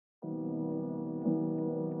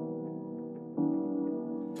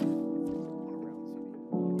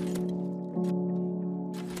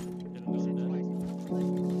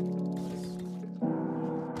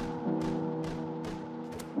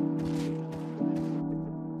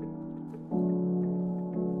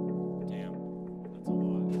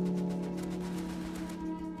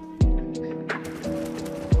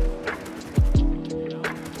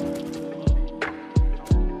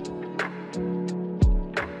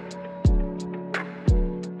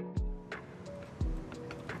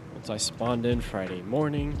Once I spawned in Friday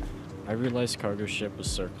morning, I realized cargo ship was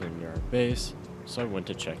circling near our base, so I went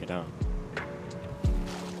to check it out.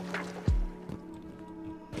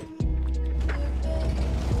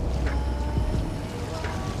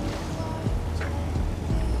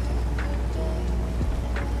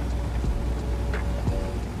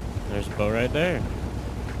 There's a boat right there.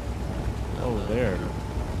 Oh, there.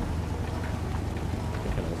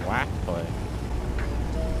 Making a whack play.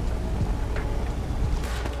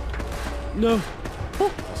 No!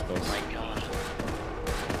 That's close. Oh my god.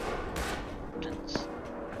 Pins.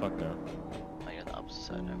 Fuck no. Oh, you're on the opposite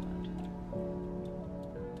side, never mind.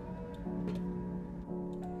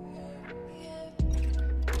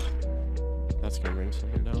 That's gonna bring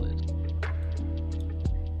someone down.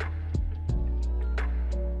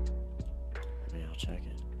 Maybe I'll check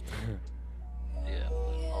it. Yeah,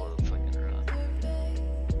 all the fucking run.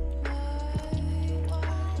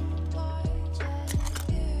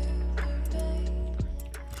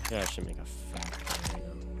 Yeah, I should make a fat call right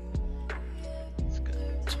now. It's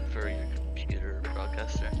good for your computer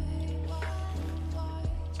broadcaster.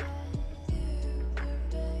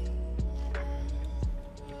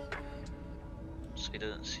 So he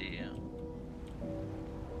doesn't see you.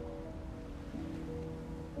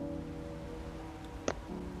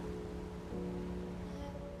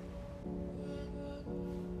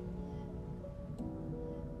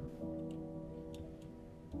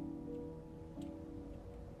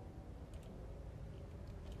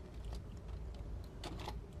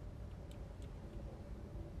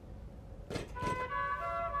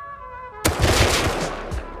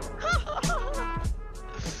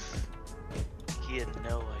 He had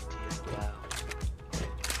no idea. Wow.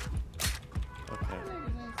 Okay.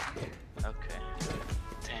 Okay.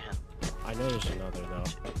 Damn. I know there's another though.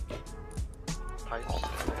 Pipes.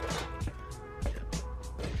 Yeah.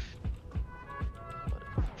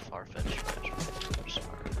 But far-fetched are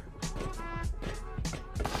smarter.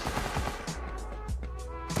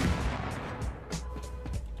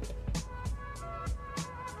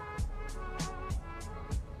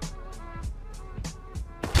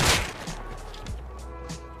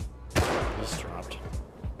 He's dropped.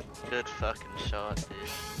 Good fucking shot, dude.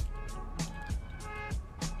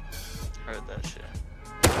 Heard that shit.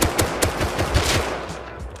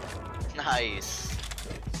 Nice.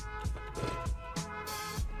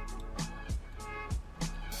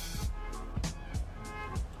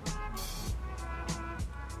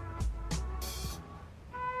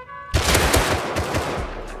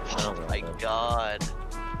 Oh my god.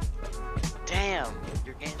 Damn,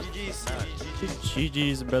 you're getting GG's.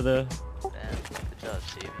 GG's, brother. Damn, good job,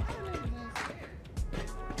 Stevie.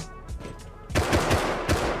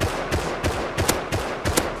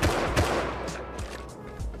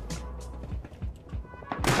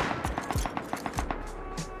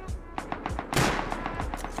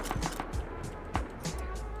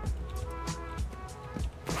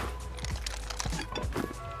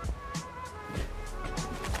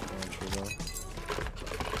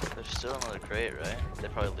 There's still another crate, right? They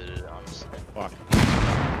probably looted it, honestly. Fuck.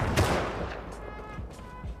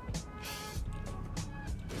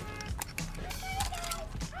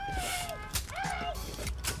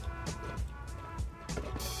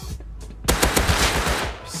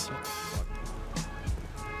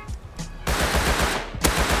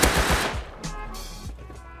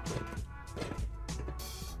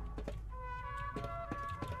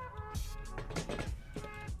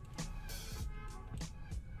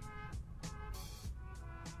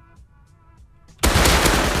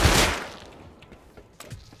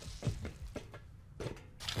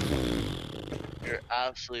 You're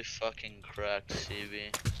absolutely fucking cracked,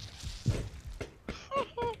 CB.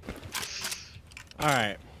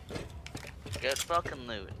 Alright. Get fucking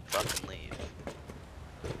loot. Fucking leave.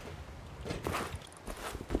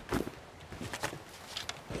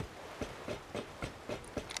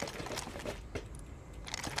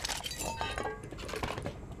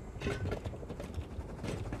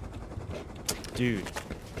 Dude.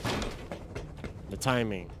 The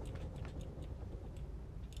timing.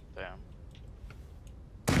 Damn.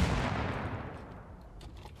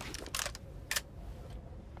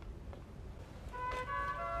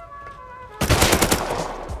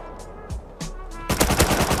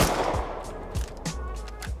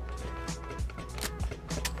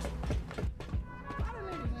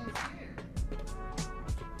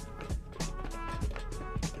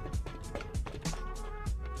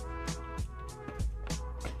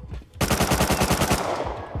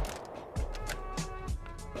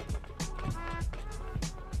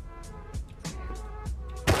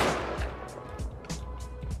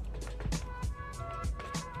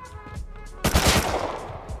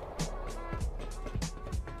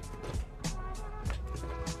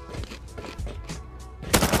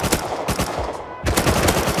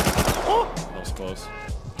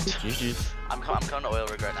 GG's. I'm coming to oil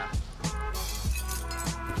rig right now.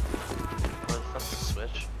 Where the fuck is the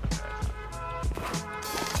switch?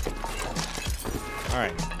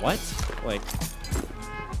 Alright, what? Like,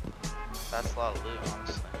 That's a lot of loot,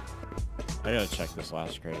 honestly. I gotta check this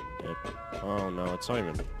last crate. Oh no, it's not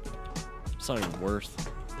even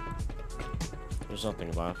worth. There's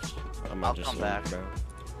nothing left. I might I'll just come leave, back. bro.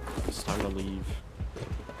 It's time to leave.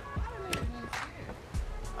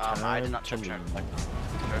 I did not turn like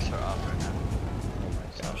cursor off right now. Oh my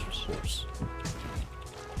gosh, resource.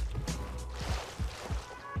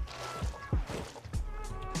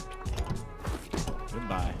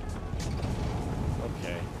 Goodbye.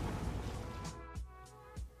 Okay.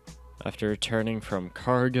 After returning from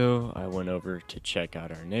cargo, I went over to check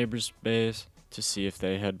out our neighbor's base to see if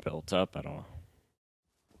they had built up at all.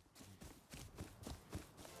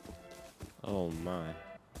 Oh my.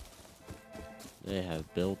 They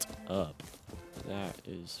have built up. That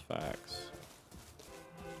is facts.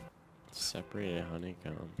 Separated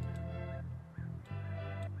honeycomb.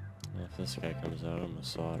 If this guy comes out, I'm gonna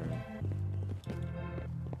slaughter him.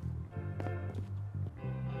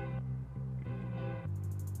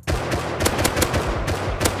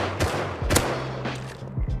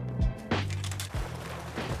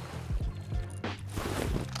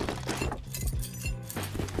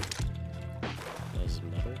 That's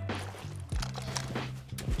metal.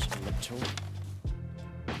 That's metal.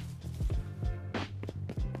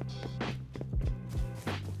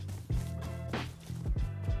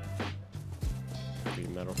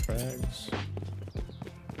 Metal frags.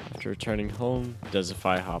 After returning home,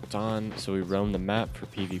 Desify hopped on, so we roamed the map for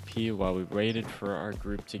PvP while we waited for our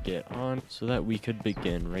group to get on so that we could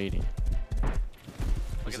begin raiding. Look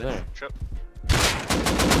What's at there? this trip.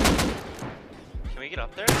 Can we get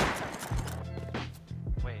up there?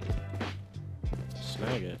 Wait.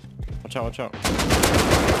 Snag it. Watch out, watch out. Oh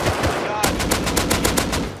my god!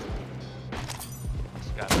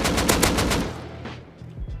 This guy.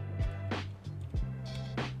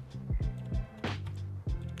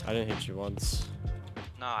 I didn't hit you once.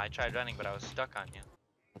 No, I tried running, but I was stuck on you.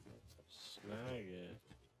 Snag it.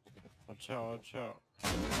 Watch out, watch out.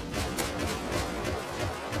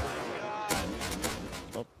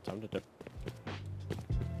 Oh, time to dip.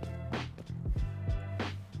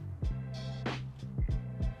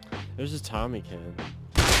 There's a Tommy can.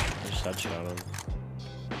 Just headshot him.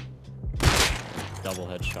 Double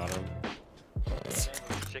headshot him.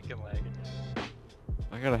 Chicken leg.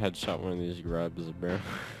 I gotta headshot one of these grubs, bro.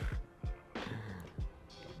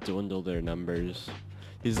 Dwindle their numbers.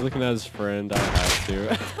 He's looking at his friend, I have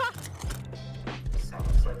to.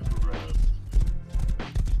 Sounds like gross.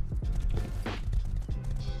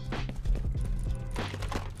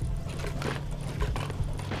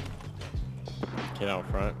 Kid out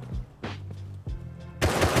front.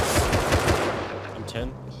 I'm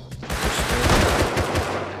 10.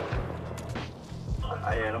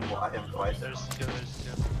 I hit him twice. There's two.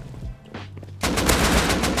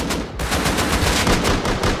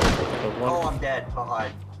 Oh, I'm dead.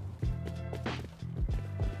 Behind.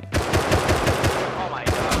 Oh my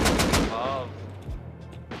god. Above.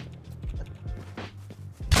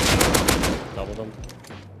 Doubled him.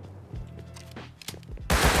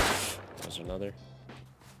 There's another.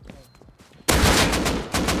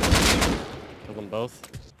 Killed them both.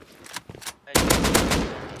 Hey,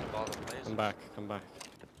 ball the blaze. Come back, come back.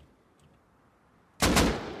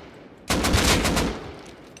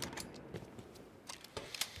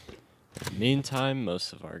 Meantime,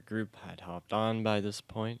 most of our group had hopped on by this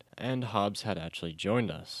point, and Hobbs had actually joined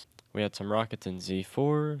us. We had some rockets in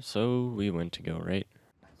Z4, so we went to go raid.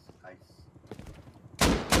 Nice.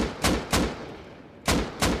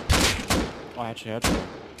 Oh, I actually had one.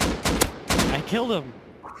 I killed him!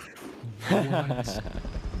 We're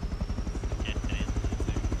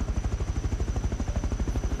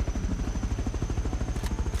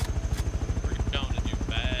going to do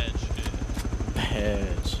bad shit.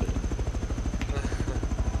 Bad shit.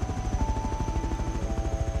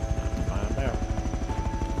 Find out.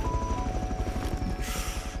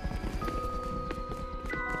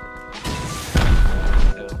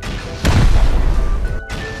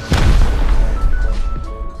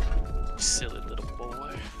 Silly little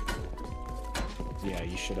boy. Yeah,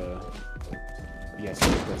 you should yes,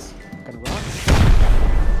 this. Gonna rock.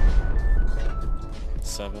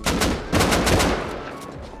 7.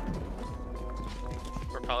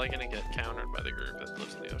 We're probably gonna get countered by the group that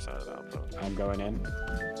lives on the other side of the outpost. I'm going in.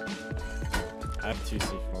 I have 2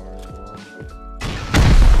 C4 as well.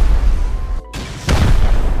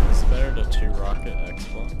 It's better to 2 rocket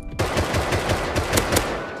X1.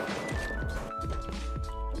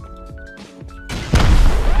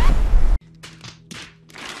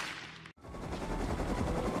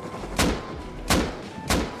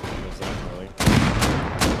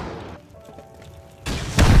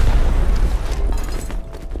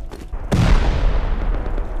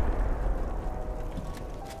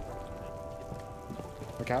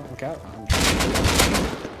 Look out, look out.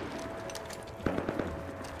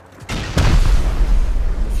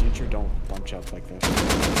 In the future, don't bunch up like this.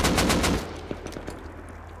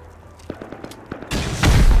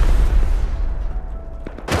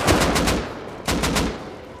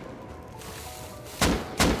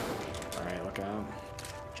 Alright, look out.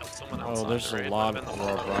 Killed someone Oh, outside. there's the a raid, lot might of have been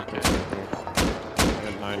the road wall. rockets right here.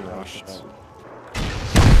 I got 9 rockets.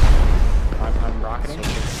 I'm rocketing.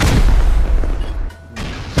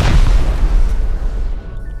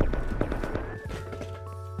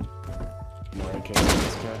 More AKs in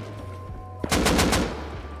this kid.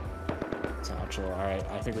 Satchel. Alright,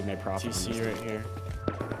 I think we made profit. from TC this. right here.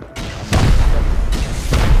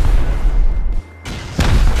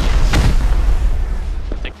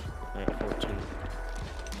 Alright, 14.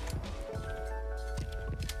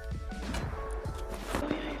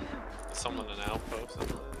 Someone in an outpost. I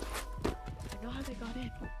know how they got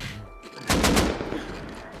in.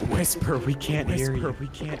 Whisper, we can't hear you. We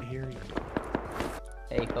can't hear you.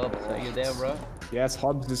 Hey, Hobbs, are you there, bro? Yes,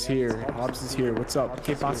 Hobbs is here. Hobbs is here. What's up?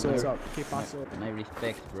 ¿Qué pasó? What's up? ¿Qué pasó? My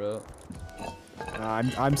respects, bro.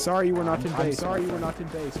 I'm sorry you were not in base. I'm sorry you were not in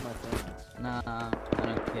base, my friend. Nah, I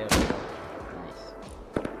don't care, bro. Nice.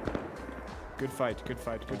 Good fight. Good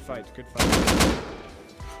fight. Good fight. Good fight.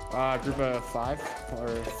 Group of 5 or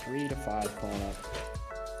 3 to 5 pulling up.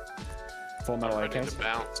 Full metal I'm ready AKs. to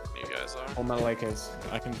bounce. You guys are. Full metal AKs.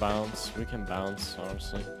 I can bounce. We can bounce,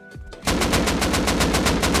 honestly.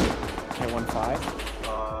 K-15.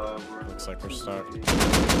 We're Looks like we're starting.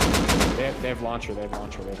 They have launcher. They have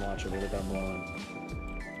launcher. They have launcher. They're gonna blow in.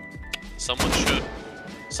 Someone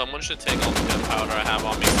should take all the gunpowder I have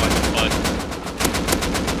on me so I can fight.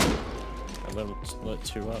 I lit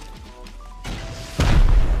 2 up.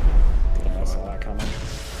 I saw that coming.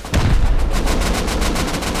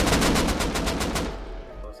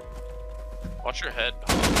 Watch your head.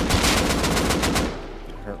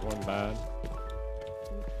 Hurt one bad.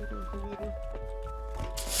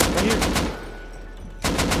 Right here!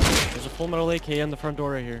 There's a full metal AK in the front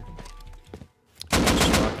door right here. I'm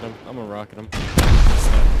just rocking him. I'm gonna rocket him.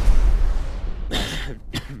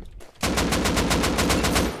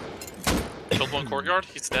 Killed one courtyard.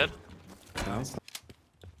 He's dead. Nice.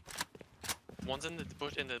 One's in the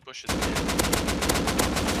bushes.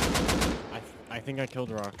 I think I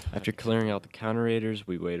killed Rock. After clearing out the counter raiders,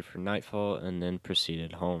 we waited for nightfall and then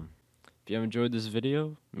proceeded home. If you have enjoyed this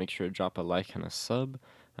video, make sure to drop a like and a sub.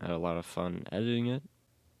 I had a lot of fun editing it.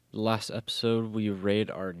 The last episode, we raid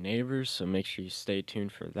our neighbors, so make sure you stay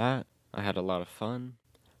tuned for that. I had a lot of fun.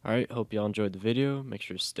 Alright, hope y'all enjoyed the video. Make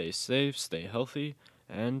sure to stay safe, stay healthy,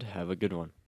 and have a good one.